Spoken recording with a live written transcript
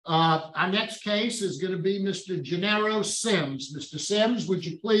Our next case is going to be Mr. Jenero Sims. Mr. Sims, would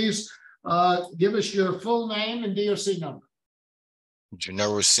you please give us your full name and DOC number?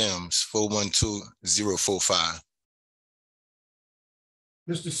 Jenero Sims, 412045.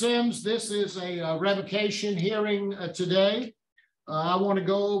 Mr. Sims, this is a revocation hearing today. I want to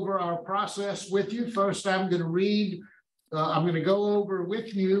go over our process with you. First, I'm going to go over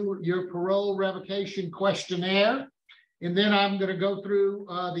with you your parole revocation questionnaire, and then I'm going to go through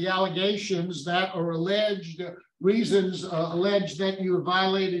the allegations that are reasons alleged that you have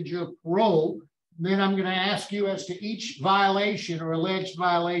violated your parole. And then I'm going to ask you as to each violation or alleged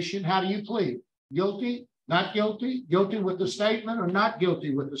violation, how do you plead? Guilty, not guilty, guilty with the statement, or not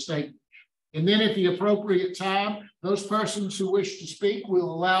guilty with the statement? And then at the appropriate time, those persons who wish to speak, will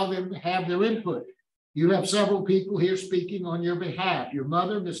allow them to have their input. You have several people here speaking on your behalf. Your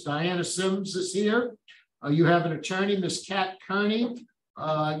mother, Miss Diana Sims, is here. You have an attorney, Miss Kat Kearney.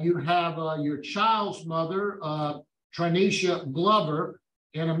 You have your child's mother, Tranisha Glover,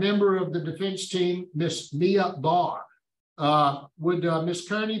 and a member of the defense team, Miss Mia Barr. Would Miss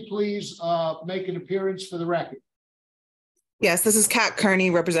Kearney please make an appearance for the record? Yes, this is Kat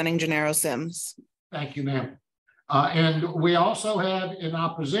Kearney representing Jenero Sims. Thank you, ma'am. And we also have in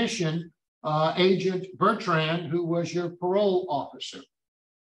opposition Agent Bertrand, who was your parole officer.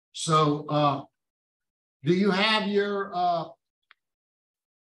 So do you have your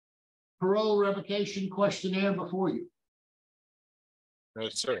parole revocation questionnaire before you?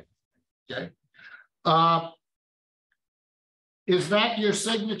 Yes, sir. Okay. Is that your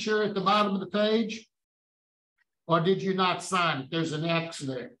signature at the bottom of the page? Or did you not sign it? There's an X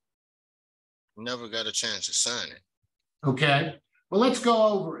there. Never got a chance to sign it. Okay. Well, let's go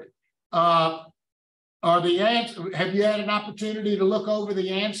over it. Have you had an opportunity to look over the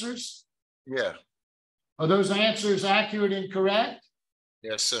answers? Yeah. Are those answers accurate and correct?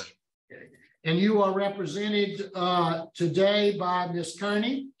 Yes, sir. Okay. And you are represented today by Ms.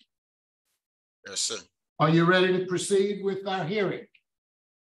 Kearney? Yes, sir. Are you ready to proceed with our hearing?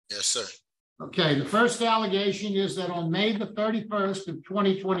 Yes, sir. Okay, the first allegation is that on May the 31st of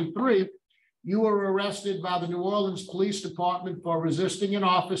 2023, you were arrested by the New Orleans Police Department for resisting an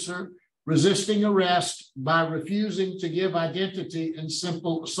officer, resisting arrest by refusing to give identity, and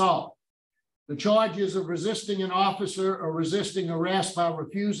simple assault. The charges of resisting an officer or resisting arrest by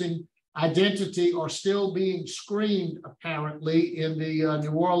refusing identity are still being screened, apparently, in the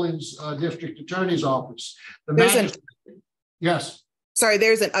New Orleans District Attorney's Office. Yes. Sorry,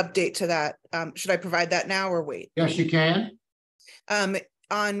 there's an update to that. Should I provide that now or wait? Yes, you can.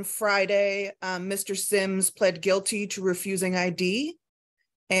 On Friday, Mr. Sims pled guilty to refusing ID,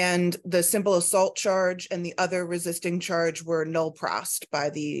 and the simple assault charge and the other resisting charge were null prossed by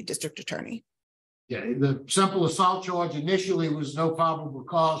the district attorney. Yeah, the simple assault charge initially was no probable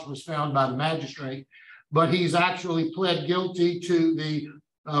cause was found by the magistrate, but he's actually pled guilty to the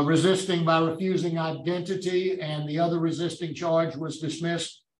resisting by refusing identity, and the other resisting charge was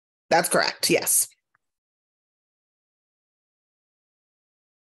dismissed? That's correct, yes.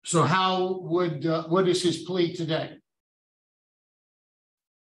 So how would, what is his plea today?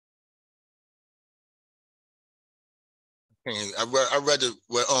 I read the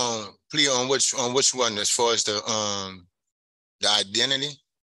plea on which one as far as the identity?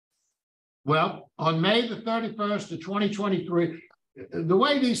 Well, on May the 31st of 2023, the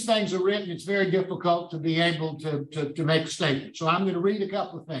way these things are written, it's very difficult to be able to make a statement. So I'm going to read a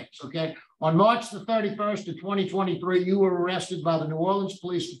couple of things, okay? On March the 31st of 2023, you were arrested by the New Orleans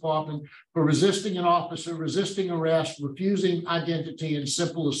Police Department for resisting an officer, resisting arrest, refusing identity, and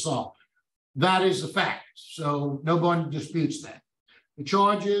simple assault. That is the fact. So no one disputes that. The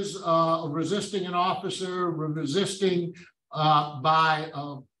charges of resisting an officer, resisting by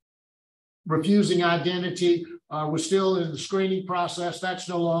refusing identity was still in the screening process. That's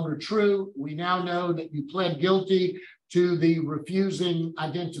no longer true. We now know that you pled guilty to the refusing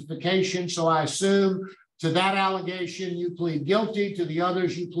identification. So I assume to that allegation, you plead guilty. To the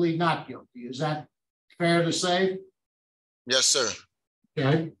others, you plead not guilty. Is that fair to say? Yes, sir.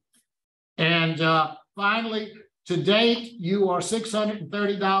 Okay. And finally, to date, you are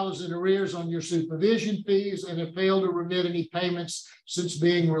 $630 in arrears on your supervision fees and have failed to remit any payments since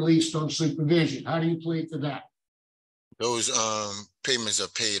being released on supervision. How do you plead to that? Those payments are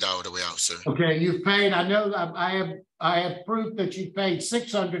paid all the way out, sir. Okay, you've paid. I know that I have proof that you paid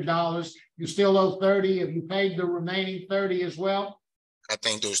 $600. You still owe $30. Have you paid the remaining $30 as well? I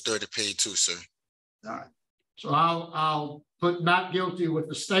think those 30 paid too, sir. All right. So I'll put not guilty with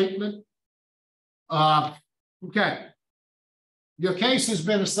the statement. Okay. Your case has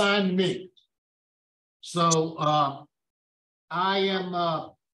been assigned to me. So I am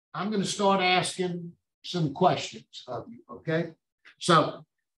I'm going to start asking some questions of you, okay? So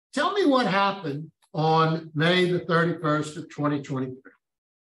tell me what happened on May the 31st of 2023.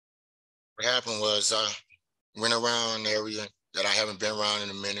 What happened was I went around an area that I haven't been around in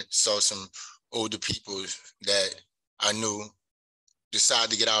a minute, saw some older people that I knew,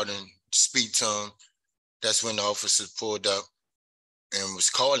 decided to get out and speak to them. That's when the officers pulled up and was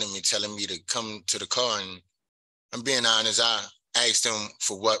calling me, telling me to come to the car. And I'm being honest, I asked them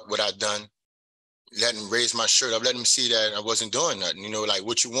for what I'd done, let them raise my shirt up, let them see that I wasn't doing nothing. You know, like,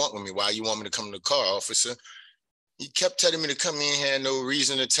 what you want with me? Why you want me to come to the car, officer? He kept telling me to come in, had no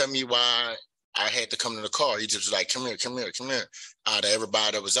reason to tell me why I had to come to the car. He just was like, come here, come here, come here, out of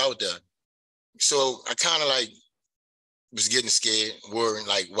everybody that was out there. So I kind of like was getting scared, worrying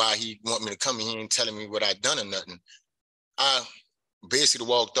like why he want me to come in. He ain't telling me what I'd done or nothing. I basically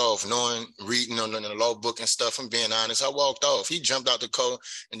walked off, knowing, reading on the law book and stuff. I'm being honest, I walked off. He jumped out the car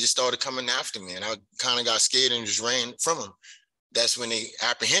and just started coming after me. And I kind of got scared and just ran from him. That's when they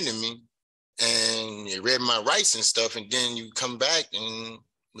apprehended me and they read my rights and stuff. And then you come back and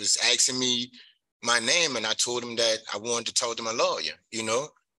was asking me my name. And I told him that I wanted to talk to my lawyer, you know?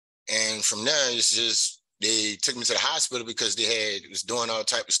 And from there, it's just, they took me to the hospital because they was doing all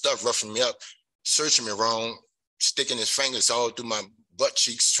type of stuff, roughing me up, searching me wrong, sticking his fingers all through my butt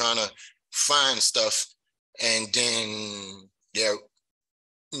cheeks, trying to find stuff. And then they,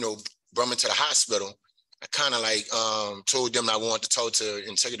 brought me to the hospital. I kind of like told them I wanted to talk to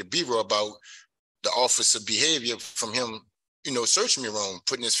Integrity Bureau about the officer behavior from him, searching me wrong,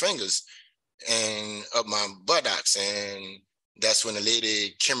 putting his fingers and up my buttocks. And that's when the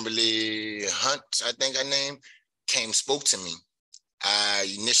lady, Kimberly Hunt, I think her name, came, spoke to me.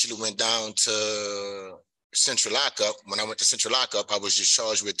 I initially went down to Central Lockup. When I went to Central Lockup, I was just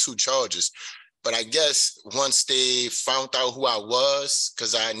charged with 2 charges. But I guess once they found out who I was,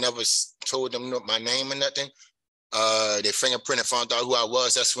 because I never told them my name or nothing, they fingerprinted, found out who I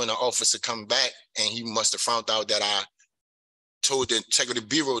was. That's when the officer come back, and he must have found out that I told the Integrity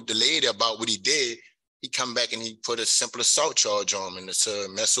Bureau, the lady, about what he did. He come back and he put a simple assault charge on me to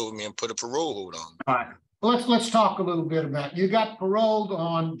mess with me and put a parole hold on me. All right. Let's talk a little bit about it. You got paroled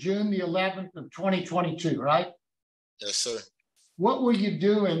on June the 11th of 2022, right? Yes, sir. What were you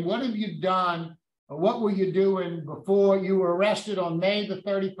doing? What have you done? Or what were you doing before you were arrested on May the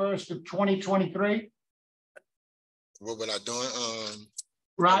 31st of 2023? What was I doing?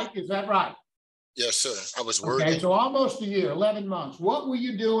 Right? Is that right? Yes, sir. I was working. Okay, so almost a year, 11 months. What were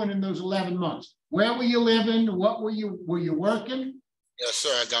you doing in those 11 months? Where were you living? What were you working? Yes, sir.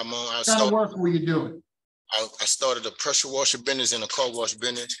 I got my own. What kind of work were you doing? I started a pressure washer business and a car wash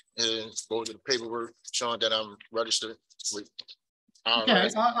business, and go to the paperwork showing that I'm registered with. Okay,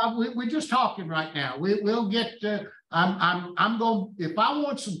 we're just talking right now. We'll get. I'm going. If I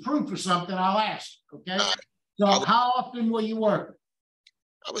want some proof or something, I'll ask. Okay. So how often were you working?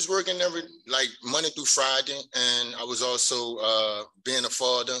 I was working like Monday through Friday, and I was also being a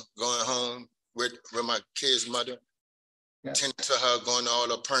father, going home with my kid's mother, tending to her, going to all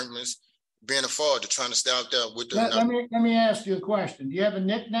her appointments. Being a father, trying to stay out there with the. Let me ask you a question. Do you have a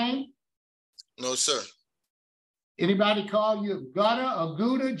nickname? No, sir. Anybody call you Gutta or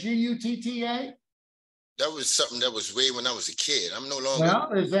Gouda, G-U-T-T-A? That was something that was way when I was a kid. I'm no longer.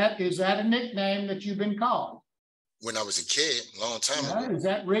 Well, is that a nickname that you've been called? When I was a kid, a long time ago. Is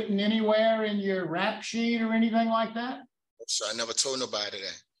that written anywhere in your rap sheet or anything like that? So I never told nobody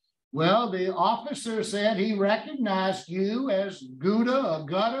that. Well, the officer said he recognized you as Gouda or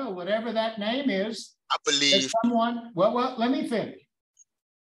Gutta, or whatever that name is. I believe someone. Well, let me finish.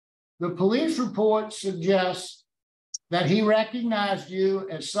 The police report suggests that he recognized you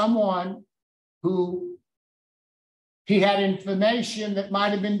as someone who he had information that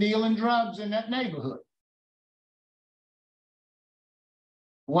might have been dealing drugs in that neighborhood.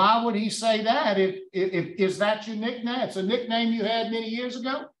 Why would he say that if is that your nickname? It's a nickname you had many years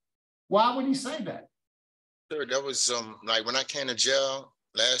ago. Why would he say that? Sir, that was like when I came to jail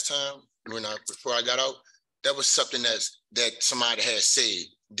last time, before I got out, that was something that somebody had said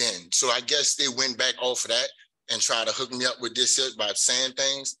then. So I guess they went back off of that and tried to hook me up with this by saying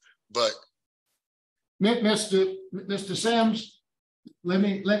things. But Mr. Sims, let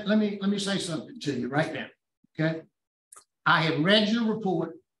me say something to you right now. Okay. I have read your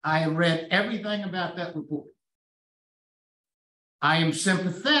report. I have read everything about that report. I am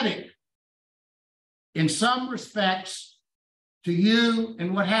sympathetic in some respects to you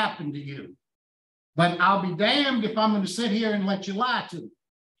and what happened to you. But I'll be damned if I'm going to sit here and let you lie to me.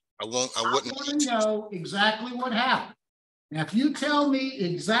 I wouldn't. I want to know exactly what happened. Now, if you tell me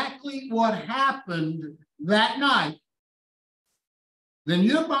exactly what happened that night, then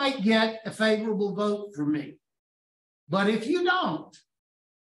you might get a favorable vote from me. But if you don't,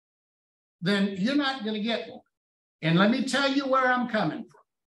 then you're not going to get one. And let me tell you where I'm coming from.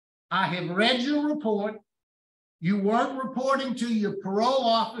 I have read your report. You weren't reporting to your parole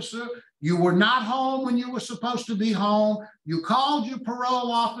officer. You were not home when you were supposed to be home. You called your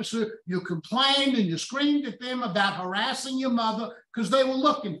parole officer. You complained and you screamed at them about harassing your mother because they were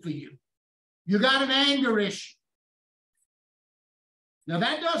looking for you. You got an anger issue. Now,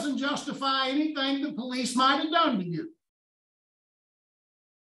 that doesn't justify anything the police might have done to you.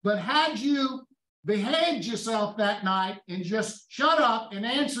 But had you behaved yourself that night and just shut up and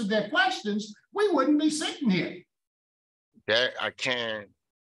answered their questions, we wouldn't be sitting here. That I can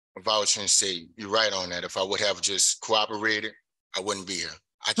vouch and say you're right on that. If I would have just cooperated, I wouldn't be here.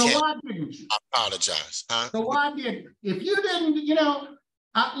 So why didn't you? I apologize. Huh? So why didn't? If you didn't, you know,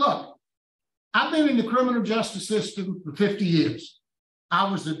 look, I've been in the criminal justice system for 50 years. I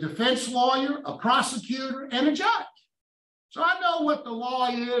was a defense lawyer, a prosecutor, and a judge. So I know what the law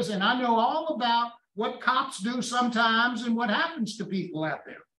is, and I know all about what cops do sometimes and what happens to people out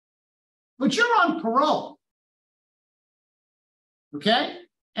there. But you're on parole. Okay?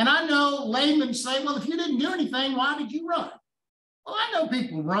 And I know laymen say, well, if you didn't do anything, why did you run? Well, I know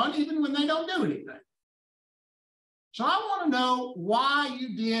people run even when they don't do anything. So I want to know why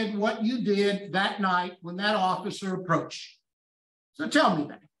you did what you did that night when that officer approached you. So tell me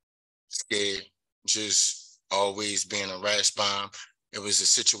that. Scared, just always being a rash bomb. It was a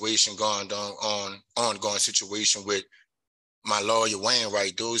situation going on, ongoing situation with my lawyer,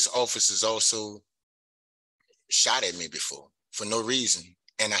 Wainwright. Those officers also shot at me before for no reason.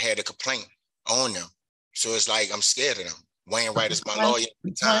 And I had a complaint on them. So it's like, I'm scared of them. Wainwright is my lawyer at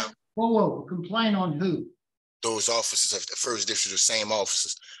the time. Whoa, complaint on who? Those officers of the first district, the same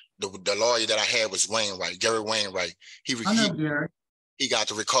officers. The lawyer that I had was Wainwright, Gary Wainwright. I know Gary. He got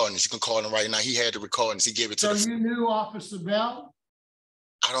the recordings. You can call him right now. He had the recordings. He gave it to So you knew Officer Bell?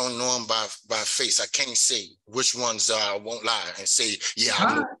 I don't know him by face. I can't say which ones I won't lie and say, yeah,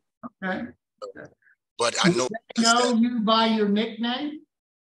 I know. Okay. But I know. They know you by your nickname?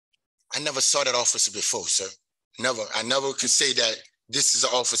 I never saw that officer before, sir. Never. I never could say that this is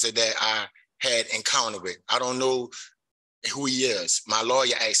an officer that I had encounter with. I don't know who he is. My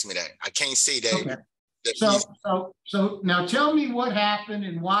lawyer asked me that. I can't say that. Okay. So now tell me what happened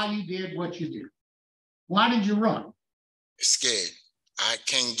and why you did what you did. Why did you run? Scared. I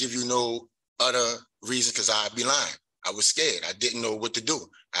can't give you no other reason because I'd be lying. I was scared. I didn't know what to do.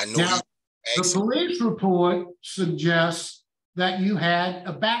 I know. Now, the police report suggests that you had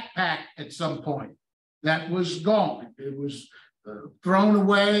a backpack at some point that was gone. It was thrown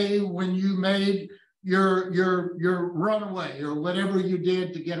away when you made your runaway or whatever you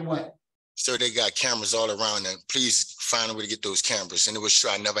did to get away. So they got cameras all around them. Please find a way to get those cameras. And it was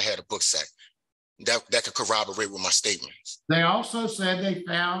sure I never had a book sack. That could corroborate with my statements. They also said they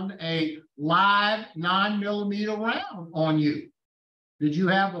found a live 9mm round on you. Did you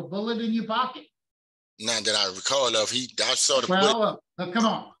have a bullet in your pocket? None that I recall of. I saw the bullet. Well, come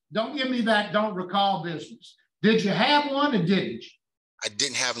on. Don't give me that don't recall business. Did you have one or didn't you? I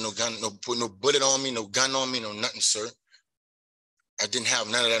didn't have no gun, no bullet on me, no gun on me, no nothing, sir. I didn't have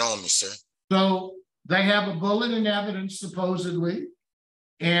none of that on me, sir. So they have a bullet in evidence, supposedly,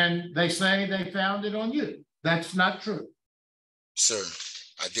 and they say they found it on you. That's not true. Sir,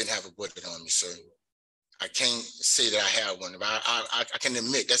 I didn't have a bullet on me, sir. I can't say that I have one. I can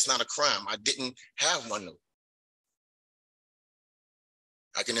admit that's not a crime. I didn't have one.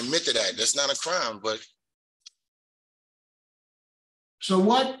 I can admit to that. That's not a crime, but. So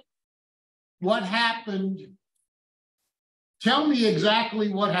what happened? Tell me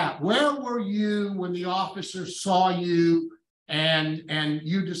exactly what happened. Where were you when the officer saw you and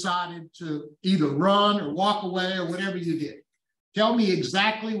you decided to either run or walk away or whatever you did? Tell me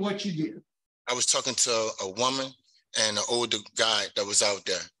exactly what you did. I was talking to a woman and an older guy that was out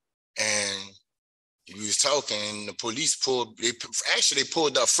there, and we was talking, and the police pulled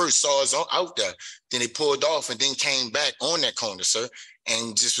up first, saw us out there, then they pulled off and then came back on that corner, sir,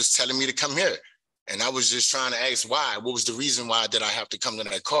 and just was telling me to come here. And I was just trying to ask why. What was the reason why did I have to come to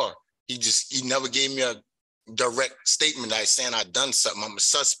that car? He never gave me a direct statement like saying I done something, I'm a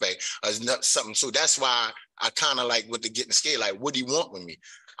suspect or something. So that's why I kind of like went to getting scared, like, what do you want with me?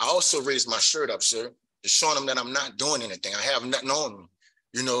 I also raised my shirt up, sir, to show him that I'm not doing anything. I have nothing on me.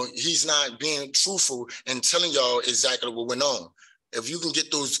 You know, he's not being truthful and telling y'all exactly what went on. If you can get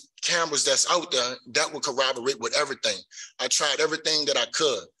those cameras that's out there, that will corroborate with everything. I tried everything that I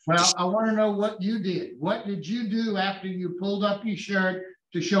could. Well, I want to know what you did. What did you do after you pulled up your shirt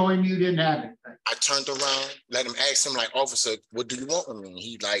to show him you didn't have anything? I turned around, let him ask him, like, officer, what do you want with me?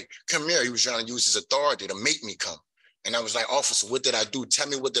 He like, come here. He was trying to use his authority to make me come. And I was like, officer, what did I do? Tell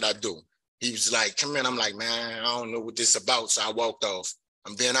me, what did I do? He was like, come here. And I'm like, man, I don't know what this is about. So I walked off.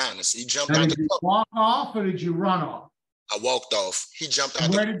 I'm being honest. He jumped out Did you walk off or did you run off? I walked off. He jumped out.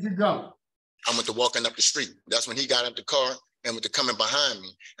 Where did you go? I went to walking up the street. That's when he got up the car and went to coming behind me.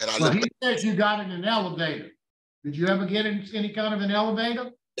 And I Well, looked. he says you got in an elevator. Did you ever get in any kind of an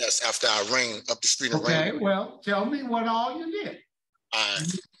elevator? Yes, after I ran up the street. Okay, well, tell me what all you did.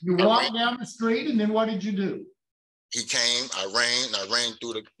 You I walked down the street, and then what did you do? He came, I ran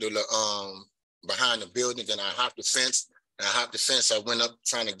through the behind the building, then I hopped the fence. And I hopped the fence, I went up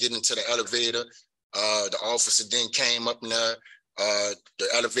trying to get into the elevator. The officer then came up in there. The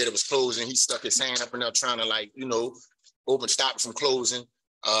elevator was closing. He stuck his hand up in there trying to, like, you know, stop it from closing.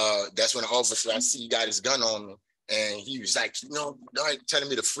 That's when the officer, I see, got his gun on me. And he was like, you know, telling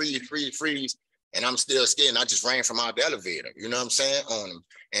me to freeze. And I'm still scared. And I just ran from out the elevator, you know what I'm saying, on him.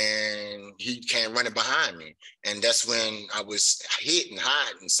 And he came running behind me. And that's when I was hid and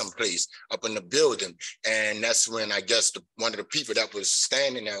hiding someplace up in the building. And that's when I guess one of the people that was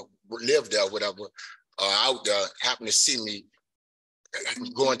standing there, lived there, whatever, out there, happened to see me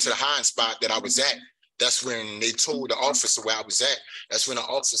going to the hiding spot that I was at. That's when they told the officer where I was at. That's when the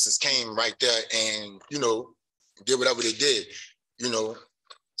officers came right there and, you know, did whatever they did, you know,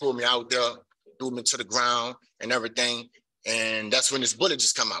 pulled me out there, threw me to the ground and everything. And that's when this bullet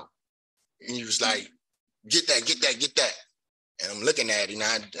just come out. And he was like, get that. And I'm looking at it, and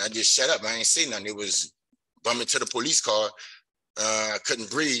I just shut up. I ain't say nothing. It was bumping to the police car. I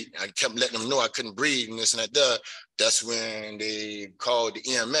couldn't breathe. I kept letting them know I couldn't breathe and this and that. That's when they called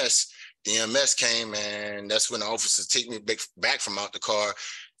the EMS. The EMS came, and that's when the officers take me back from out the car.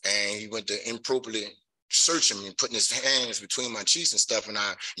 And he went to improperly searching me, putting his hands between my cheeks and stuff. And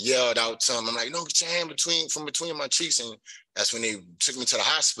I yelled out to him, I'm like, no, get your hand from between my cheeks. And that's when they took me to the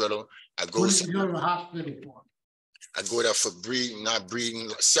hospital. What did you go to the hospital for? I go there for not breathing,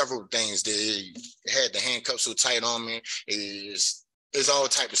 several things. They had the handcuffs so tight on me. It's all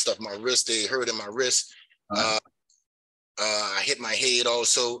type of stuff. My wrist, they hurt in my wrist. I hit my head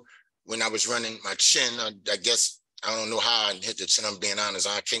also when I was running my chin. I guess, I don't know how I hit the chin, I'm being honest.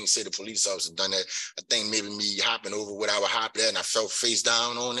 I can't say the police officer done that. I think maybe me hopping over what I would hop there and I fell face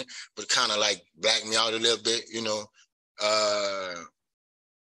down on it, but kind of like blacked me out a little bit, you know.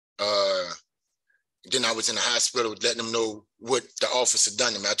 Then I was in the hospital letting them know what the officer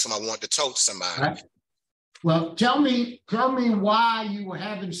done to me. I told him I wanted to talk to somebody. Right. Well, tell me why you were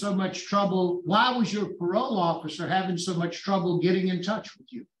having so much trouble. Why was your parole officer having so much trouble getting in touch with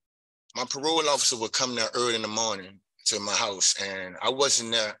you? My parole officer would come there early in the morning to my house, and I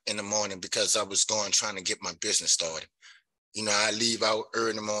wasn't there in the morning because I was trying to get my business started. You know, I leave out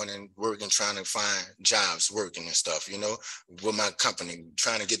early in the morning working, trying to find jobs, working and stuff, you know, with my company,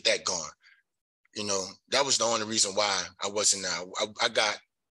 trying to get that going. You know, that was the only reason why I wasn't there. I got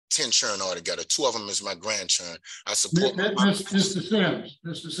 10 children altogether. 2 of them is my grandchildren. I support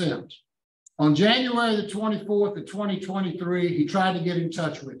Mr. Sims. On January the 24th of 2023, he tried to get in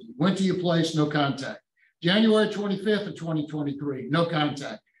touch with you. Went to your place, no contact. January 25th of 2023, no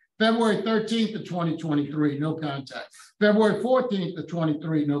contact. February 13th of 2023, no contact. February 14th of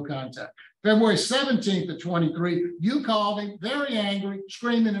 23, no contact. February 17th of 23, you called him, very angry,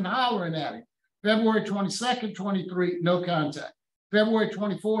 screaming and hollering at him. February 22nd, 23, no contact. February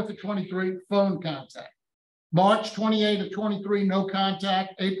 24th of 23, phone contact. March 28th of 23, no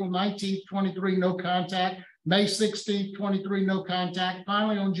contact. April 19th, 23, no contact. May 16th, 23, no contact.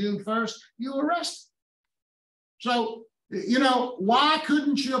 Finally, on June 1st, you were arrested. So, you know, why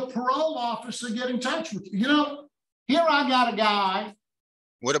couldn't your parole officer get in touch with you? You know, here I got a guy.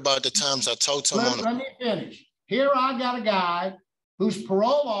 What about the times I told him Let me finish. Here I got a guy whose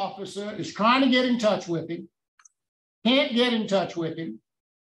parole officer is trying to get in touch with him, can't get in touch with him.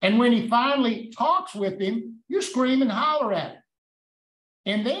 And when he finally talks with him, you scream and holler at him.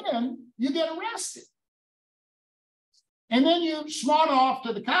 And then you get arrested. And then you smart off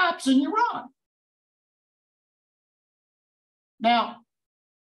to the cops and you run. Now,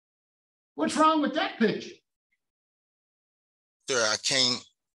 what's wrong with that picture? Sir, I can't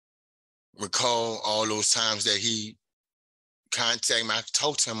recall all those times that he contacted me. I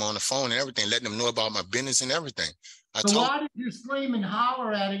talked to him on the phone and everything, letting him know about my business and everything. So why did you scream and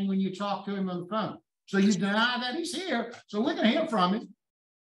holler at him when you talked to him on the phone? So you deny that he's here, so we're gonna hear from him.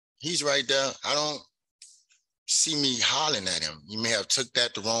 He's right there. I don't see me hollering at him. You may have took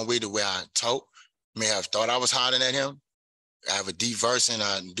that the wrong way, the way I talk. You may have thought I was hollering at him. I have a deep voice and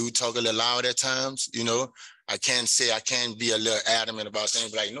I do talk a little loud at times, you know. I can't be a little adamant about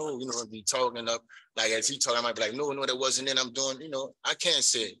things, like, no, be talking up, like as he talking, I might be like, no, that wasn't it, I'm doing, I can't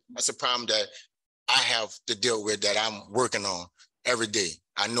say it. That's a problem that I have to deal with, that I'm working on every day.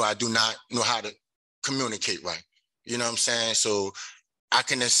 I know I do not know how to communicate right. You know what I'm saying? So I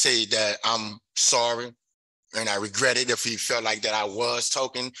can just say that I'm sorry and I regret it if he felt like that I was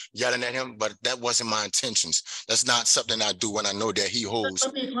talking, yelling at him, but that wasn't my intentions. That's not something I do when I know that he holds.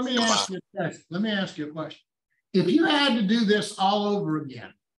 Let me ask you a question. Let me ask you a question. If you had to do this all over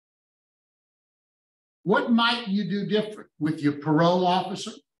again, what might you do different with your parole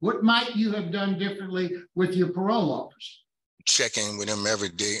officer? What might you have done differently with your parole officer? Checking with him every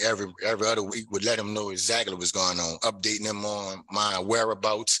day, every other week, would let him know exactly what's going on, updating him on my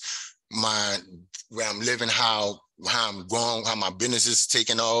whereabouts, where I'm living, how I'm going, how my business is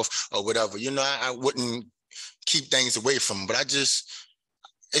taking off or whatever. I wouldn't keep things away from him, but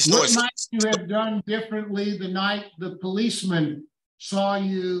what might you have done differently the night the policeman saw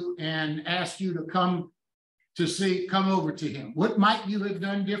you and asked you to come over to him? What might you have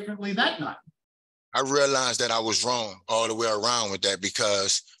done differently that night? I realized that I was wrong all the way around with that,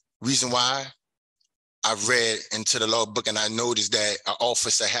 because reason why, I've read into the law book and I noticed that an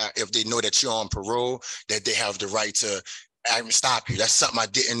officer if they know that you're on parole, that they have the right to stop you. That's something I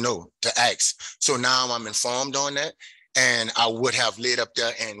didn't know to ask. So now I'm informed on that. And I would have laid up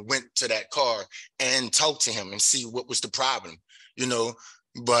there and went to that car and talked to him and see what was the problem,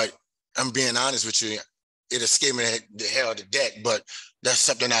 but I'm being honest with you, it escaped me the hell to death, but that's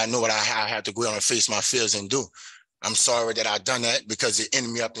something I know what I have to go on and face my fears and do. I'm sorry that I done that, because it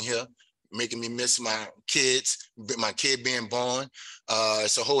ended me up in here, making me miss my kids, my kid being born.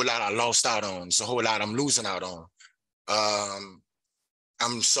 It's a whole lot I lost out on. It's a whole lot I'm losing out on.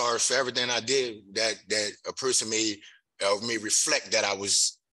 I'm sorry for everything I did that a person may reflect that I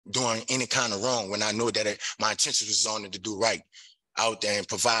was doing any kind of wrong, when I know that my intention was on it to do right out there and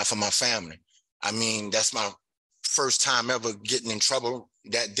provide for my family. I mean, that's my first time ever getting in trouble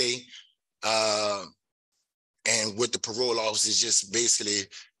that day. And with the parole officer, just basically,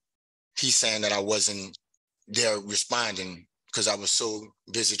 he's saying that I wasn't there responding because I was so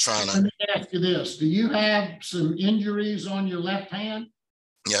busy trying to. Let me ask you this. Do you have some injuries on your left hand?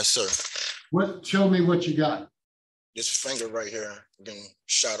 Yes, sir. Show me what you got. This finger right here been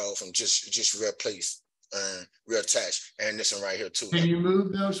shot off and just replaced and reattached. And this one right here too. Can you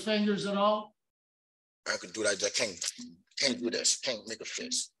move those fingers at all? I could do that. I can't do this. Can't make a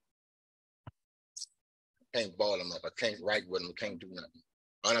fist. Can't ball them up. I can't write with them. Can't do nothing.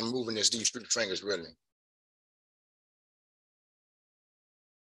 All I'm moving is these 3 fingers, really.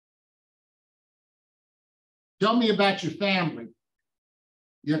 Tell me about your family.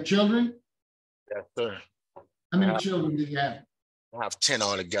 You have children? Yes, sir. How many children do you have? I have 10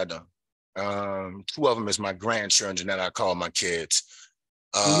 altogether. 2 of them is my grandchildren that I call my kids.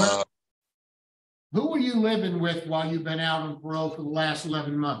 Who were you living with while you've been out on parole for the last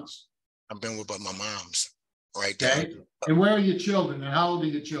 11 months? I've been with my moms right there. Okay. And where are your children and how old are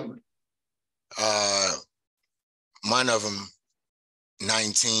your children? One of them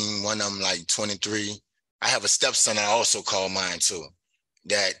 19, one of them like 23. I have a stepson I also call mine too,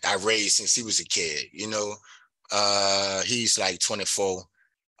 that I raised since he was a kid, he's like 24.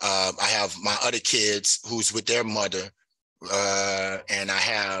 I have my other kids who's with their mother, and I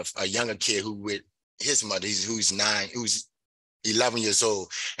have a younger kid who with his mother, who's 11 years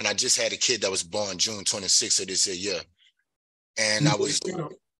old. And I just had a kid that was born June 26th of this year. And I was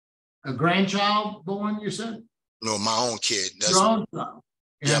a grandchild born, you said? No, my own kid. Your own child.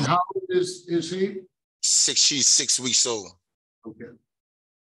 And yeah, how old is he? She's 6 weeks old. Okay.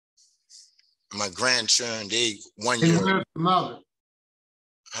 My grandchildren, they 1 and year. Where's the mother?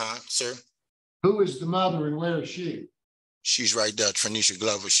 Huh, sir? Who is the mother and where is she? She's right there, Tranisha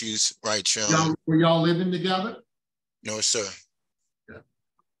Glover. She's right here. Were y'all living together? No, sir. Yeah.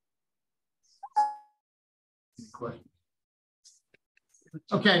 Question.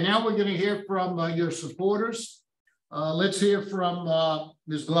 Okay, now we're going to hear from your supporters. Let's hear from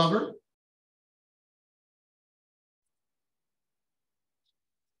Ms. Glover.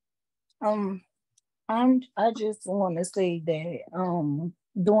 I just want to say that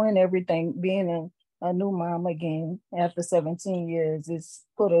doing everything, being a new mom again after 17 years, it's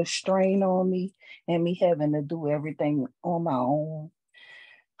put a strain on me and me having to do everything on my own.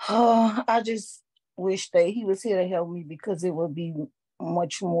 I just wish that he was here to help me, because it would be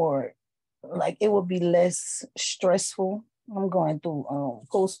much more, like it would be less stressful. I'm going through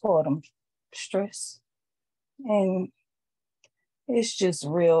postpartum stress, and it's just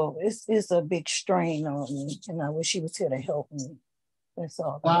real. It's a big strain on me, and I wish he was here to help me. That's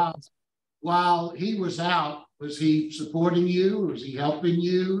all. Wow. while he was out, was he supporting you? Was he helping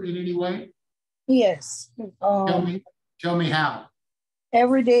you in any way? Yes. Tell me how.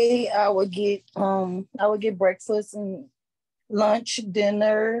 Every day I would get breakfast and lunch,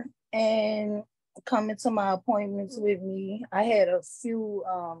 dinner, and coming to my appointments with me. I had a few,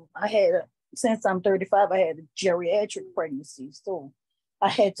 since I'm 35, I had a geriatric pregnancy. So I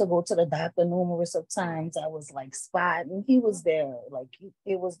had to go to the doctor numerous of times. I was like spot, and he was there. Like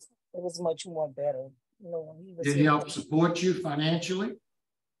it was much more better. You know, when he was Did he help support you financially?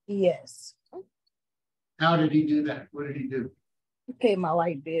 Yes. How did he do that? What did he do? He paid my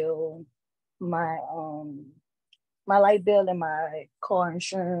light bill, my light bill and my car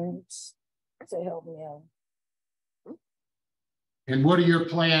insurance to help me out. And what are your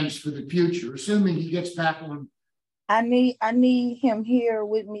plans for the future? Assuming he gets back on. I need him here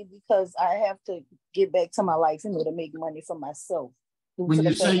with me because I have to get back to my life in order to make money for myself. When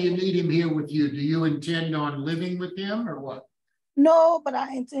you say you need him here with you, do you intend on living with him or what? No, but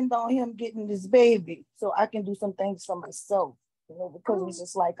I intend on him getting this baby so I can do some things for myself. You know, because it's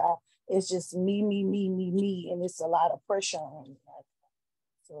just like it's just me, and it's a lot of pressure on me.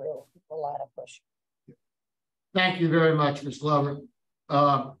 So a lot of pressure. Thank you very much, Ms. Glover.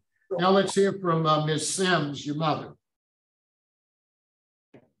 Now let's hear from Ms. Sims, your mother.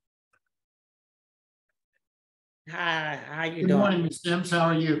 Hi, how you Good doing? morning, Ms. Sims. How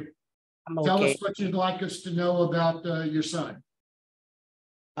are you? I'm Tell okay. us what you'd like us to know about your son.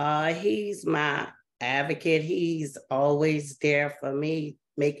 He's my advocate. He's always there for me,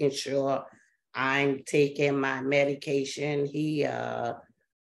 making sure I'm taking my medication. He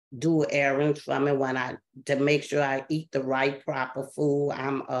do errands for me to make sure I eat the right proper food.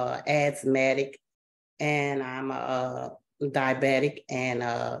 I'm asthmatic and I'm diabetic,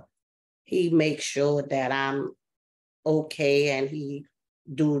 and he makes sure that I'm okay, and he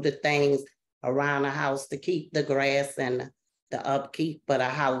do the things around the house to keep the grass and the upkeep of the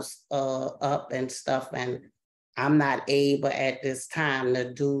house up and stuff. And I'm not able at this time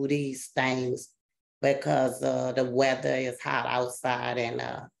to do these things because the weather is hot outside, and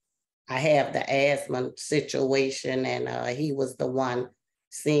I have the asthma situation, and he was the one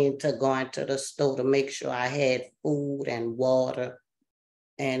seeing to going to the store to make sure I had food and water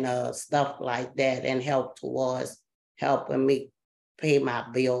and stuff like that, and help towards helping me pay my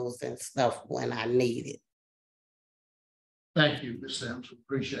bills and stuff when I need it. Thank you, Ms. Sims.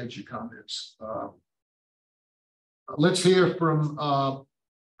 Appreciate your comments. Let's hear from,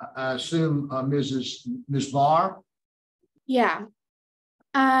 I assume, Ms. Barr. Yeah.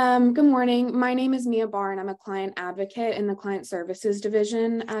 Good morning. My name is Mia Barr, and I'm a client advocate in the Client Services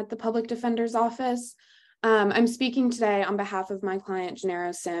Division at the Public Defender's Office. I'm speaking today on behalf of my client,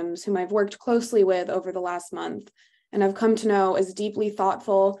 Jenero Sims, whom I've worked closely with over the last month, and I've come to know as deeply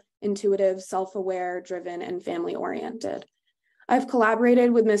thoughtful, intuitive, self-aware, driven, and family-oriented. I've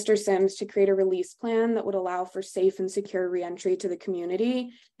collaborated with Mr. Sims to create a release plan that would allow for safe and secure reentry to the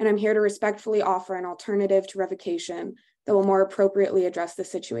community, and I'm here to respectfully offer an alternative to revocation that will more appropriately address the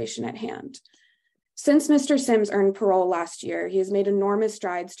situation at hand. Since Mr. Sims earned parole last year, he has made enormous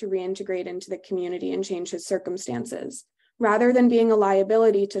strides to reintegrate into the community and change his circumstances. Rather than being a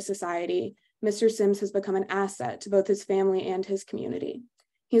liability to society, Mr. Sims has become an asset to both his family and his community.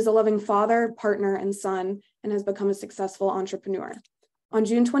 He is a loving father, partner, and son, and has become a successful entrepreneur. On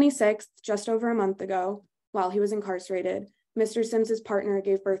June 26th, just over a month ago, while he was incarcerated, Mr. Sims's partner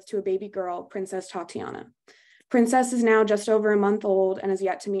gave birth to a baby girl, Princess Tatiana. Princess is now just over a month old and has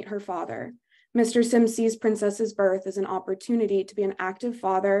yet to meet her father. Mr. Sims sees Princess's birth as an opportunity to be an active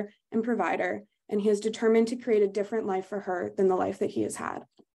father and provider, and he is determined to create a different life for her than the life that he has had.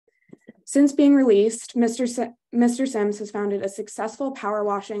 Since being released, Mr. Sims has founded a successful power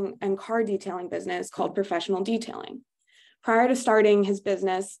washing and car detailing business called Professional Detailing. Prior to starting his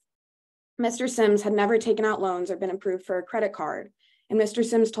business, Mr. Sims had never taken out loans or been approved for a credit card. And Mr.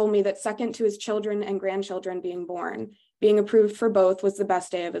 Sims told me that second to his children and grandchildren being born, being approved for both was the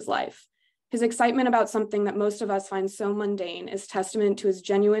best day of his life. His excitement about something that most of us find so mundane is testament to his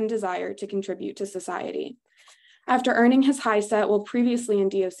genuine desire to contribute to society. After earning his high set while previously in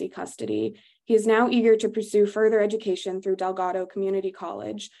DOC custody, he is now eager to pursue further education through Delgado Community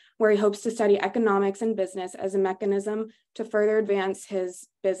College, where he hopes to study economics and business as a mechanism to further advance his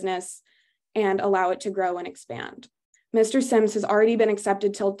business and allow it to grow and expand. Mr. Sims has already been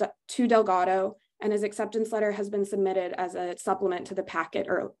accepted to Delgado, and his acceptance letter has been submitted as a supplement to the packet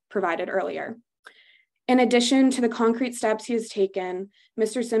provided earlier. In addition to the concrete steps he has taken,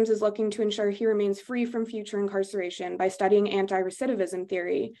 Mr. Sims is looking to ensure he remains free from future incarceration by studying anti-recidivism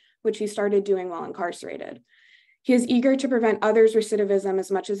theory, which he started doing while incarcerated. He is eager to prevent others' recidivism as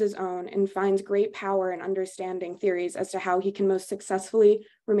much as his own and finds great power in understanding theories as to how he can most successfully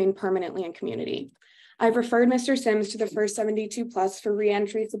remain permanently in community. I've referred Mr. Sims to the First 72 Plus for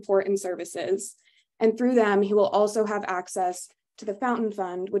reentry support and services, and through them, he will also have access to the Fountain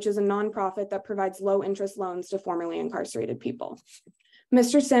Fund, which is a nonprofit that provides low interest loans to formerly incarcerated people.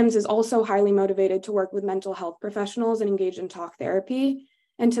 Mr. Sims is also highly motivated to work with mental health professionals and engage in talk therapy.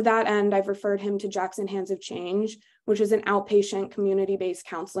 And to that end, I've referred him to Jackson Hands of Change, which is an outpatient community-based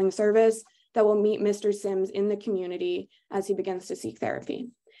counseling service that will meet Mr. Sims in the community as he begins to seek therapy.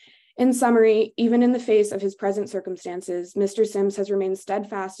 In summary, even in the face of his present circumstances, Mr. Sims has remained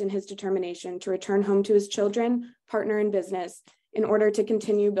steadfast in his determination to return home to his children, partner, and business in order to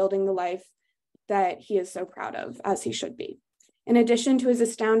continue building the life that he is so proud of, as he should be. In addition to his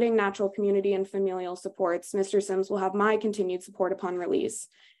astounding natural community and familial supports, Mr. Sims will have my continued support upon release,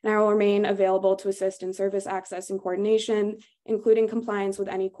 and I will remain available to assist in service access and coordination, including compliance with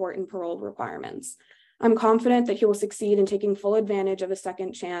any court and parole requirements. I'm confident that he will succeed in taking full advantage of a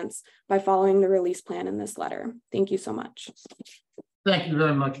second chance by following the release plan in this letter. Thank you so much. Thank you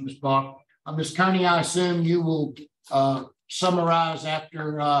very much, Ms. Barr. Ms. Kearney, I assume you will summarize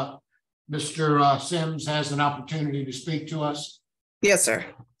after Mr. Sims has an opportunity to speak to us. Yes, sir.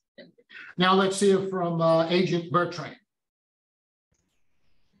 Now let's hear from Agent Bertrand.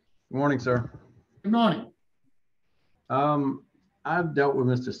 Good morning, sir. Good morning. I've dealt with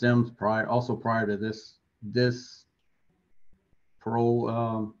Mr. Sims prior to this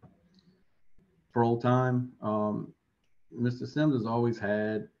parole time. Mr. Sims has always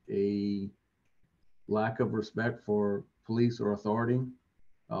had a lack of respect for police or authority.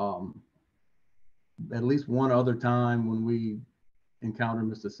 At least one other time when we encountered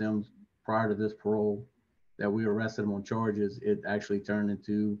Mr. Sims prior to this parole that we arrested him on charges, it actually turned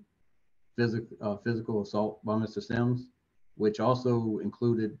into physical assault by Mr. Sims, which also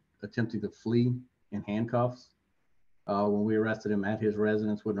included attempting to flee in handcuffs when we arrested him at his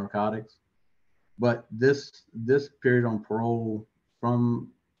residence with narcotics. But this period on parole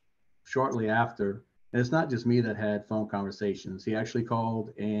from shortly after, and it's not just me that had phone conversations. He actually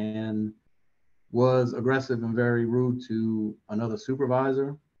called and was aggressive and very rude to another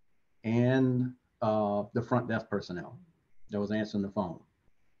supervisor and the front desk personnel that was answering the phone.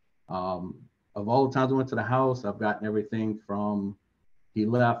 Of all the times I went to the house, I've gotten everything from he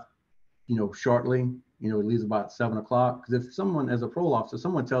left, shortly, he leaves about 7 o'clock. Because if someone, as a parole officer,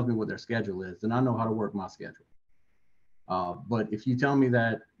 someone tells me what their schedule is, then I know how to work my schedule. But if you tell me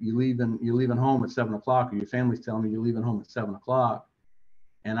that you're leaving home at 7 o'clock, or your family's telling me you're leaving home at 7 o'clock,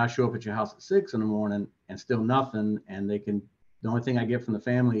 and I show up at your house at 6 in the morning and still nothing, and the only thing I get from the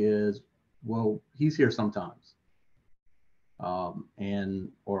family is, well, he's here sometimes.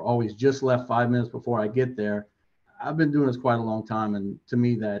 Or always just left 5 minutes before I get there. I've been doing this quite a long time, and to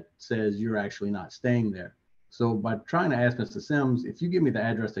me that says you're actually not staying there. So by trying to ask Mr. Sims, if you give me the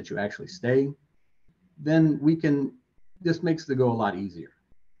address that you actually stay, then this makes the go a lot easier.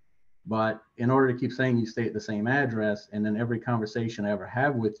 But in order to keep saying you stay at the same address, and then every conversation I ever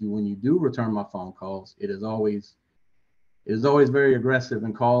have with you, when you do return my phone calls, it is always very aggressive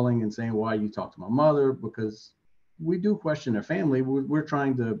in calling and saying, why you talk to my mother? Because we do question their family. We're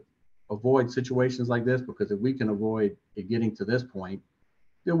trying to avoid situations like this, because if we can avoid it getting to this point,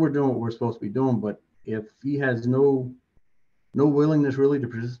 then we're doing what we're supposed to be doing. But if he has no willingness really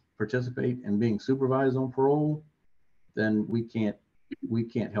to participate in being supervised on parole, then we can't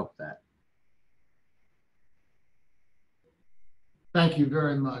help that. Thank you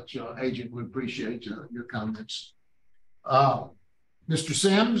very much, Agent. We appreciate your comments. Mr.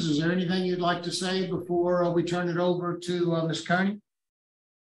 Sims, is there anything you'd like to say before we turn it over to Ms. Kearney?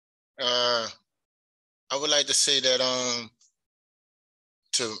 I would like to say that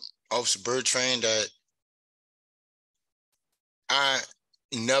to Officer Bertrand that I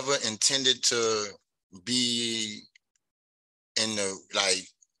never intended to be in the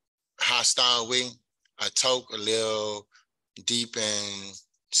hostile way. I talk a little deep and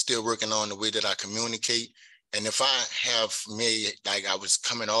still working on the way that I communicate. And if I have made I was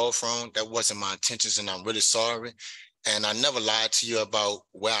coming off wrong, that wasn't my intentions, and I'm really sorry. And I never lied to you about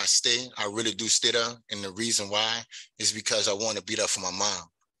where I stay. I really do stay there. And the reason why is because I want to be there for my mom.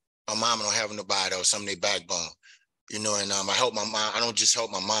 My mom don't have nobody else. I'm their backbone, and I help my mom. I don't just help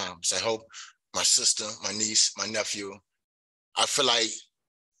my mom. I help my sister, my niece, my nephew. I feel like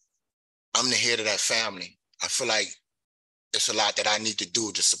I'm the head of that family. I feel like it's a lot that I need to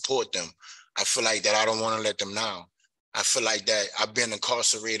do to support them. I feel like that I don't want to let them down. I feel like that I've been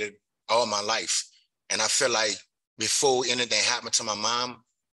incarcerated all my life. And I feel like before anything happened to my mom,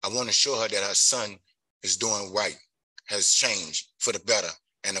 I want to show her that her son is doing right, has changed for the better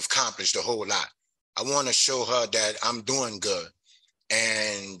and accomplished a whole lot. I want to show her that I'm doing good.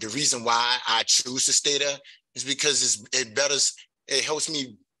 And the reason why I choose to stay there is because it helps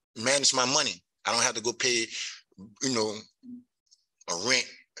me manage my money. I don't have to go pay, a rent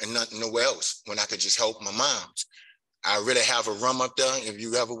and nothing nowhere else when I could just help my moms. I really have a room up there. If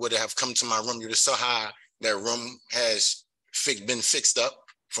you ever would have come to my room, you'd have saw how that room has been fixed up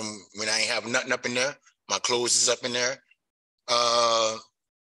from when I ain't have nothing up in there. My clothes is up in there.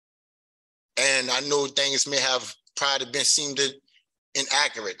 And I know things may have probably been seemed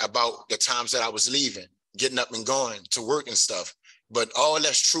inaccurate about the times that I was leaving, getting up and going to work and stuff. But all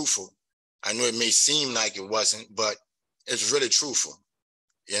that's truthful. I know it may seem like it wasn't, but it's really truthful.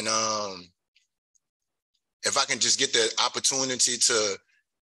 And if I can just get the opportunity to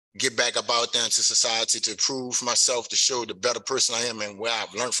get back up out there into society, to prove myself, to show the better person I am and where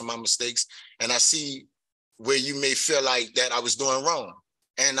I've learned from my mistakes, and I see where you may feel like that I was doing wrong,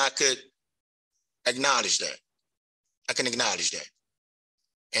 and I could acknowledge that. I can acknowledge that.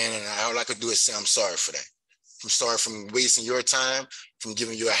 And all I could do is say, I'm sorry for that. I'm sorry from wasting your time, from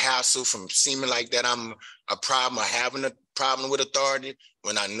giving you a hassle, from seeming like that I'm a problem or having a problem with authority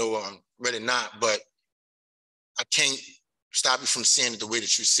when I know I'm really not. But I can't stop you from seeing it the way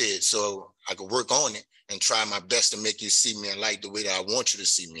that you see it. So I could work on it and try my best to make you see me and like the way that I want you to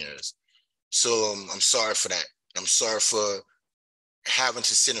see me as. So I'm sorry for that. I'm sorry for having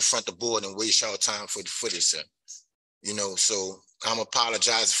to sit in front of the board and waste y'all time for this. So I'm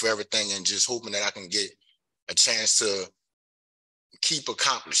apologizing for everything and just hoping that I can get a chance to keep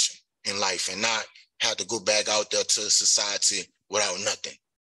accomplishing in life and not have to go back out there to society without nothing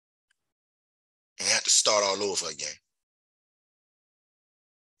and have to start all over again.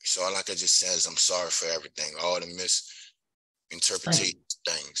 So all I could just say is I'm sorry for everything, all the misinterpretation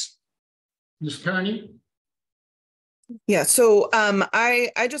things. Ms. Kearney? Yeah, so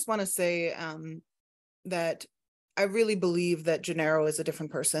I just want to say that I really believe that Jenero is a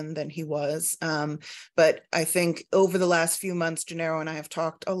different person than he was. But I think over the last few months, Jenero and I have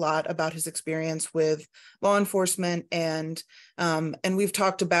talked a lot about his experience with law enforcement, and we've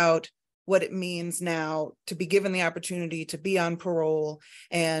talked about what it means now to be given the opportunity to be on parole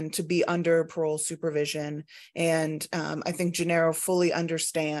and to be under parole supervision. And I think Jenero fully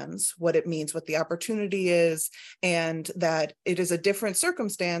understands what it means, what the opportunity is, and that it is a different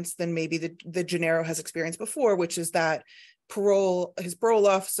circumstance than maybe the Jenero has experienced before, which is that his parole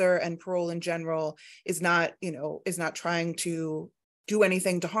officer and parole in general is not trying to do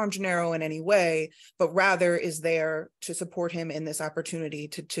anything to harm Jenero in any way, but rather is there to support him in this opportunity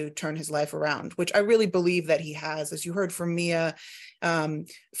to turn his life around, which I really believe that he has. As you heard from Mia,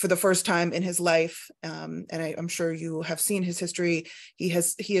 for the first time in his life, and I'm sure you have seen his history, he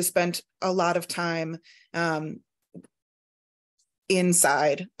has spent a lot of time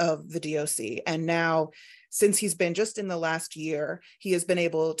inside of the DOC. And now, since he's been just in the last year, he has been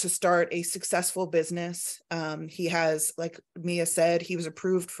able to start a successful business. He has, like Mia said, he was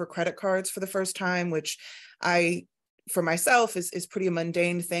approved for credit cards for the first time, which for myself is pretty a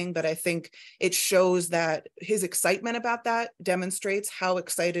mundane thing, but I think it shows that his excitement about that demonstrates how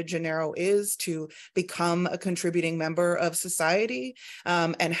excited Jenero is to become a contributing member of society,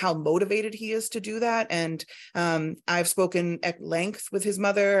 and how motivated he is to do that. And I've spoken at length with his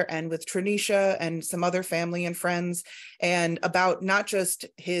mother and with Trinisha and some other family and friends, and about not just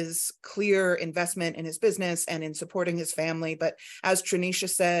his clear investment in his business and in supporting his family, but as Trinisha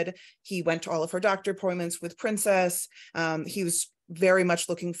said, he went to all of her doctor appointments with Princess. He was very much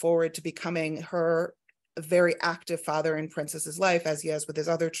looking forward to becoming her very active father in Princess's life, as he has with his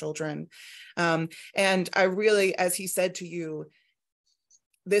other children. And I really, as he said to you,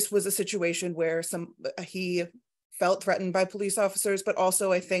 this was a situation where he felt threatened by police officers, but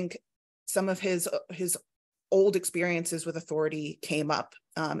also I think some of his old experiences with authority came up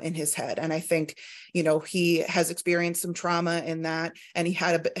in his head. And I think, he has experienced some trauma in that, and he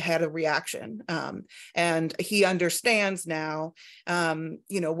had a reaction. And he understands now,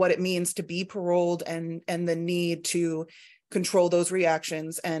 what it means to be paroled and the need to control those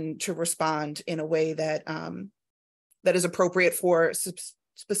reactions and to respond in a way that that is appropriate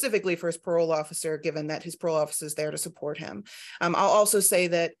specifically for his parole officer, given that his parole officer is there to support him. I'll also say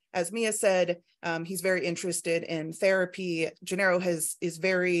that, as Mia said, he's very interested in therapy. Jenero is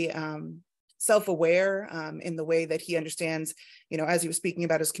very self-aware in the way that he understands, as he was speaking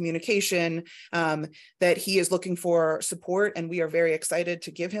about his communication, that he is looking for support, and we are very excited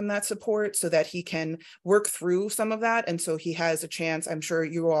to give him that support so that he can work through some of that. And so he has a chance. I'm sure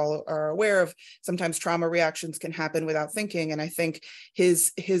you all are aware of sometimes trauma reactions can happen without thinking. And I think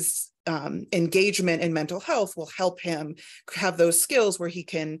his engagement in mental health will help him have those skills where he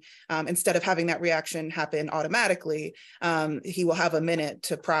can, instead of having that reaction happen automatically, he will have a minute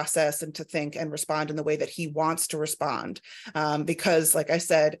to process and to think and respond in the way that he wants to respond. Because like I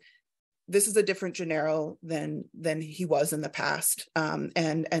said, this is a different Jenero than he was in the past.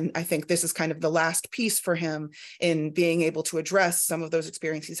 And I think this is kind of the last piece for him in being able to address some of those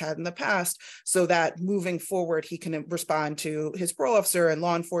experiences he's had in the past, so that moving forward, he can respond to his parole officer and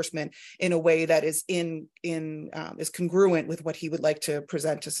law enforcement in a way that is is congruent with what he would like to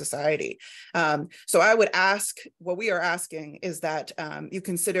present to society. So I would ask, what we are asking is that you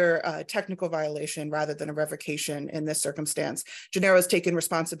consider a technical violation rather than a revocation in this circumstance. Jenero's taken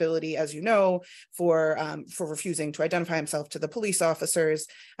responsibility, as you know, for refusing to identify himself to the police officers.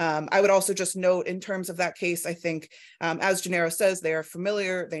 I would also just note, in terms of that case, I think, as Jenero says, they are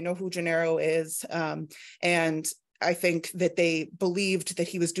familiar, they know who Jenero is, and I think that they believed that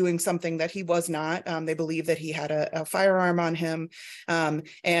he was doing something that he was not. They believed that he had a firearm on him.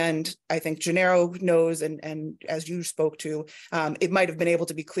 And I think Jenero knows, and as you spoke to, it might have been able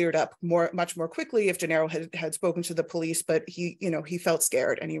to be cleared up much more quickly if Jenero had spoken to the police, but he felt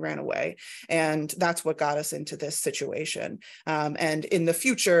scared and he ran away. And that's what got us into this situation. And in the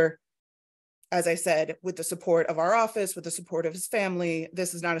future, as I said, with the support of our office, with the support of his family,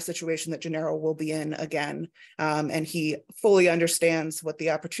 this is not a situation that Jenero will be in again. And he fully understands what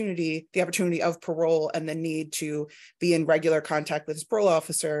the opportunity of parole and the need to be in regular contact with his parole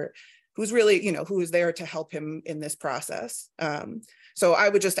officer, who's really, who is there to help him in this process. So I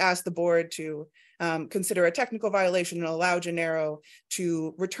would just ask the board to consider a technical violation and allow Jenero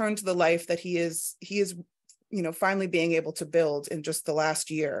to return to the life that he is finally being able to build in just the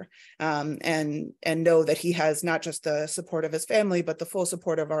last year, and know that he has not just the support of his family, but the full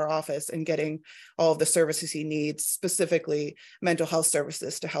support of our office in getting all of the services he needs, specifically mental health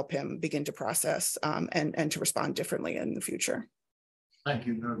services, to help him begin to process and to respond differently in the future. Thank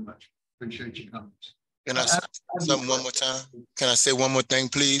you very much. Appreciate your comments. Can I say something one more time? Can I say one more thing,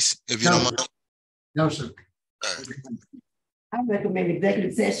 please, if you don't mind? No, sir. All right. I recommend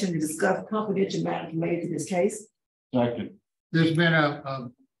executive session to discuss confidential matters related to this case. Second. There's been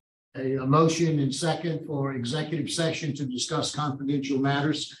a motion and second for executive session to discuss confidential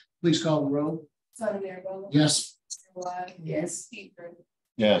matters. Please call the roll. Yes. Yes.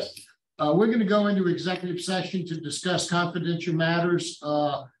 Yes. We're going to go into executive session to discuss confidential matters.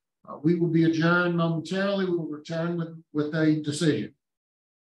 We will be adjourned momentarily. We will return with a decision.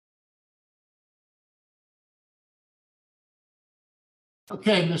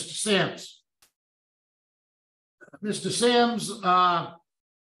 Okay, Mr. Sims. Mr. Sims.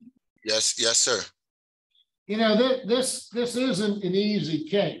 Yes, sir. This isn't an easy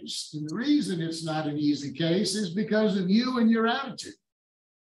case. And the reason it's not an easy case is because of you and your attitude.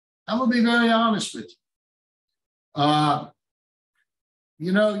 I'm gonna be very honest with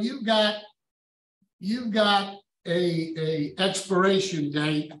you. You've got a expiration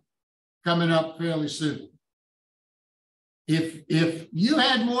date coming up fairly soon. If you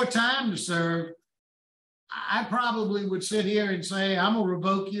had more time to serve, I probably would sit here and say, I'm gonna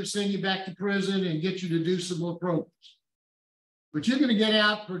revoke you, send you back to prison, and get you to do some more programs. But you're gonna get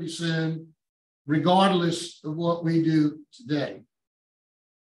out pretty soon, regardless of what we do today.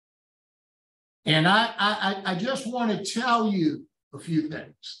 And I just want to tell you a few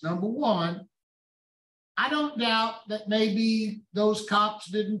things. Number one, I don't doubt that maybe those cops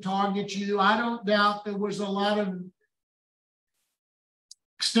didn't target you. I don't doubt there was a lot of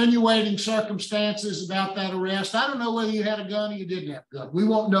extenuating circumstances about that arrest. I don't know whether you had a gun or you didn't have a gun. We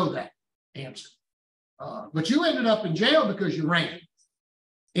won't know that answer. But you ended up in jail because you ran.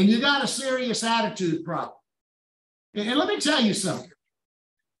 And you got a serious attitude problem. And let me tell you something.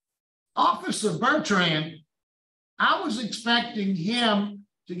 Officer Bertrand, I was expecting him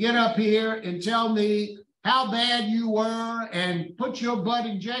to get up here and tell me how bad you were and put your butt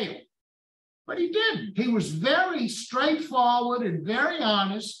in jail. But he didn't. He was very straightforward and very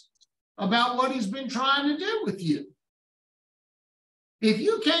honest about what he's been trying to do with you. If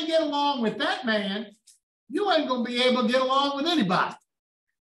you can't get along with that man, you ain't going to be able to get along with anybody.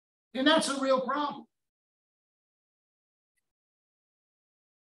 And that's a real problem.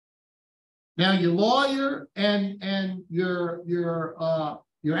 Now, your lawyer and your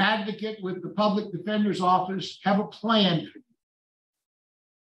advocate with the public defender's office have a plan for you.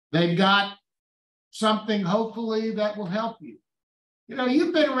 They've got something, hopefully, that will help you.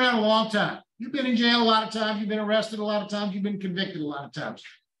 You've been around a long time. You've been in jail a lot of times. You've been arrested a lot of times. You've been convicted a lot of times.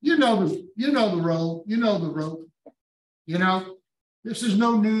 You know the road. You know the road. This is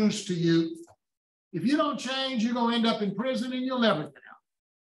no news to you. If you don't change, you're going to end up in prison and you'll never get out.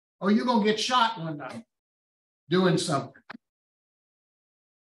 or you're gonna get shot one night doing something.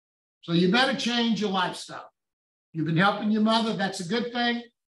 So you better change your lifestyle. You've been helping your mother, that's a good thing.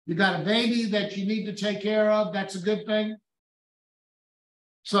 You got a baby that you need to take care of, that's a good thing.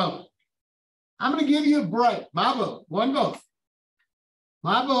 So I'm going to give you a break. My vote, one vote.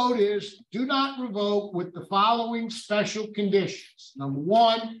 My vote is do not revoke with the following special conditions. Number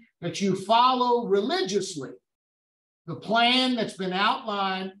one, that you follow religiously the plan that's been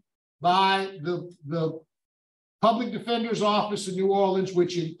outlined by the Public Defender's Office in New Orleans,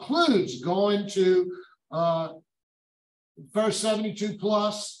 which includes going to first 72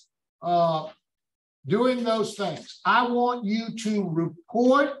 plus, doing those things. I want you to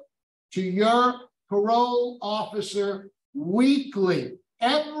report to your parole officer weekly,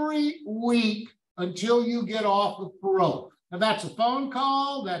 every week until you get off of parole. Now that's a phone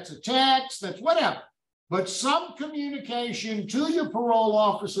call, that's a text, that's whatever, but some communication to your parole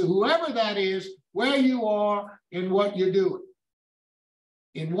officer, whoever that is, where you are and what you're doing.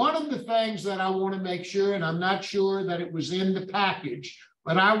 And one of the things that I want to make sure, and I'm not sure that it was in the package,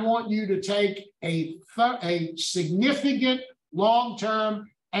 but I want you to take a significant long-term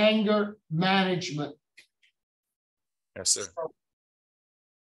anger management. Yes, sir.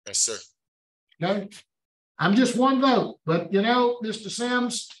 Yes, sir. Okay. I'm just one vote, but you know, Mr.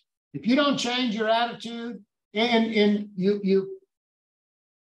 Sims, if you don't change your attitude and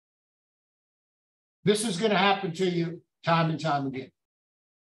this is going to happen to you time and time again.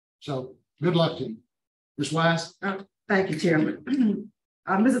 So good luck to you. Ms. Wise. Thank you, Chairman.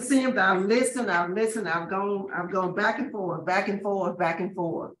 Mr. Sims, I've listened, I've gone back and forth.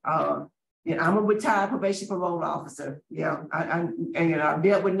 Yeah, I'm a retired probation parole officer. Yeah, and I've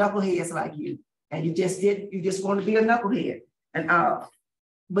dealt with knuckleheads like you, and you just want to be a knucklehead. And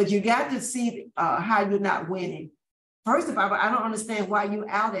but you got to see how you're not winning. First of all, I don't understand why you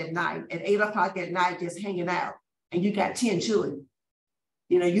out at night at 8 o'clock at night just hanging out, and you got 10 children.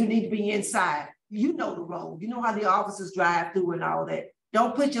 You know, you need to be inside. You know the road. You know how the officers drive through and all that.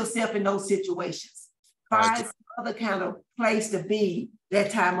 Don't put yourself in those situations. Find some other kind of place to be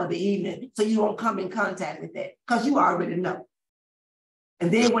that time of the evening so you won't come in contact with that, because you already know.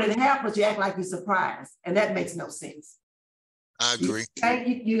 And then when it happens, you act like you're surprised, and that makes no sense. I agree.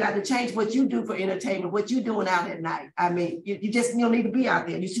 You got to change what you do for entertainment, what you're doing out at night. I mean, you don't need to be out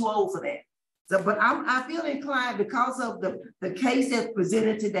there. You're too old for that. So, but I feel inclined because of the case that's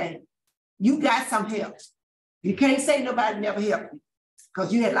presented today. You got some help. You can't say nobody never helped you,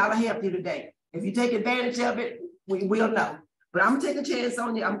 because you had a lot of help you today. If you take advantage of it, we will know. But I'm gonna take a chance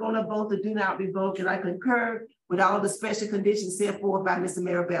on you. I'm gonna vote to do not revoke, and I concur with all the special conditions set forth by Mr.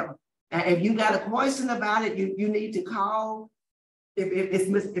 Marabella. And if you got a question about it, you need to call.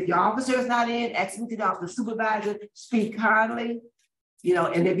 If your officer is not in, ask me to the supervisor, speak kindly. You know,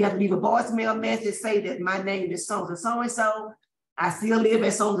 and if you have to leave a voicemail message, say that my name is so-and-so, I still live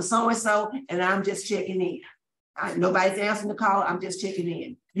at so-and-so, and I'm just checking in. Nobody's answering the call, I'm just checking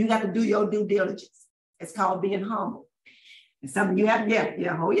in. You got to do your due diligence. It's called being humble. It's something you have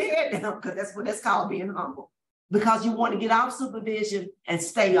to hold your head down, because that's what that's called, being humble. Because you want to get off supervision and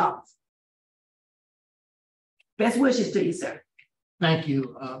stay off. Best wishes to you, sir. Thank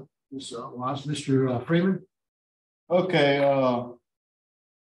you, Ms. Wise. Mr. Freeman. Okay,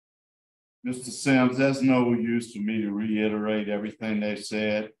 Mr. Sims, there's no use for me to reiterate everything they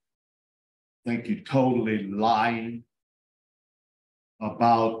said. I think you're totally lying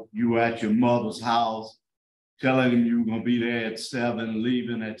about you at your mother's house, telling them you were gonna be there at 7,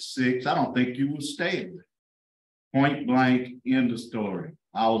 leaving at 6. I don't think you were staying there. Point blank, end of story.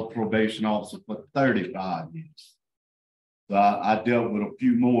 I was a probation officer for 35 years. So I dealt with a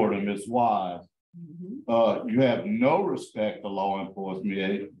few more than Ms. Wise. You have no respect for law enforcement.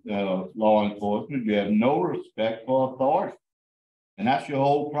 You have no respect for authority. And that's your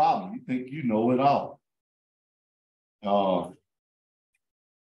whole problem. You think you know it all.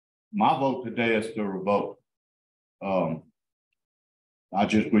 My vote today is to revoke. I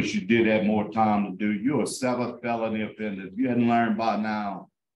just wish you did have more time to do. You're a 7th felony offender. If you hadn't learned by now,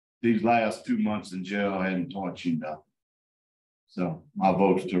 these last 2 months in jail hadn't taught you nothing. So my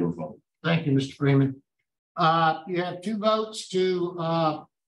vote is to revoke. Thank you, Mr. Freeman. You have 2 votes to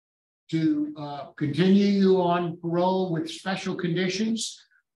continue you on parole with special conditions,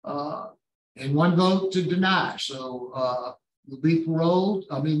 and 1 vote to deny. So you'll be paroled.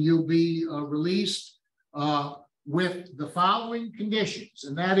 You'll be released with the following conditions,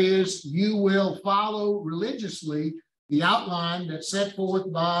 and that is you will follow religiously the outline that's set forth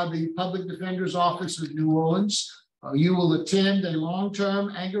by the Public Defender's Office of New Orleans. You will attend a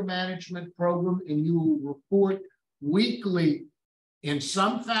long-term anger management program, and you will report weekly in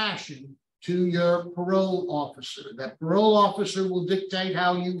some fashion to your parole officer. That parole officer will dictate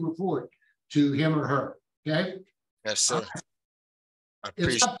how you report to him or her, okay? Yes, sir. I It's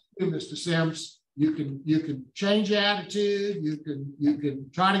appreciate up to you, Mr. Sims. You can change your attitude, you can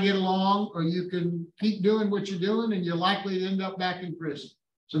try to get along, or you can keep doing what you're doing and you're likely to end up back in prison.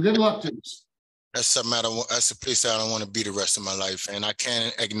 So good luck to you. that's something that's a place I don't want to be the rest of my life. And I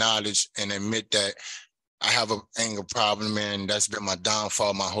can acknowledge and admit that I have an anger problem, and that's been my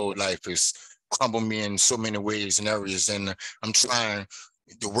downfall my whole life. It's crumbled me in so many ways and areas, and I'm trying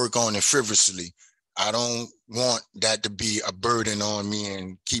to work on it frivolously. I don't want that to be a burden on me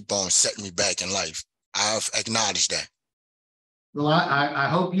and keep on setting me back in life. I've acknowledged that. Well, I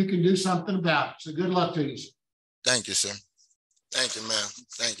hope you can do something about it. So good luck to you. Thank you, sir. Thank you, ma'am.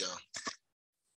 Thank y'all.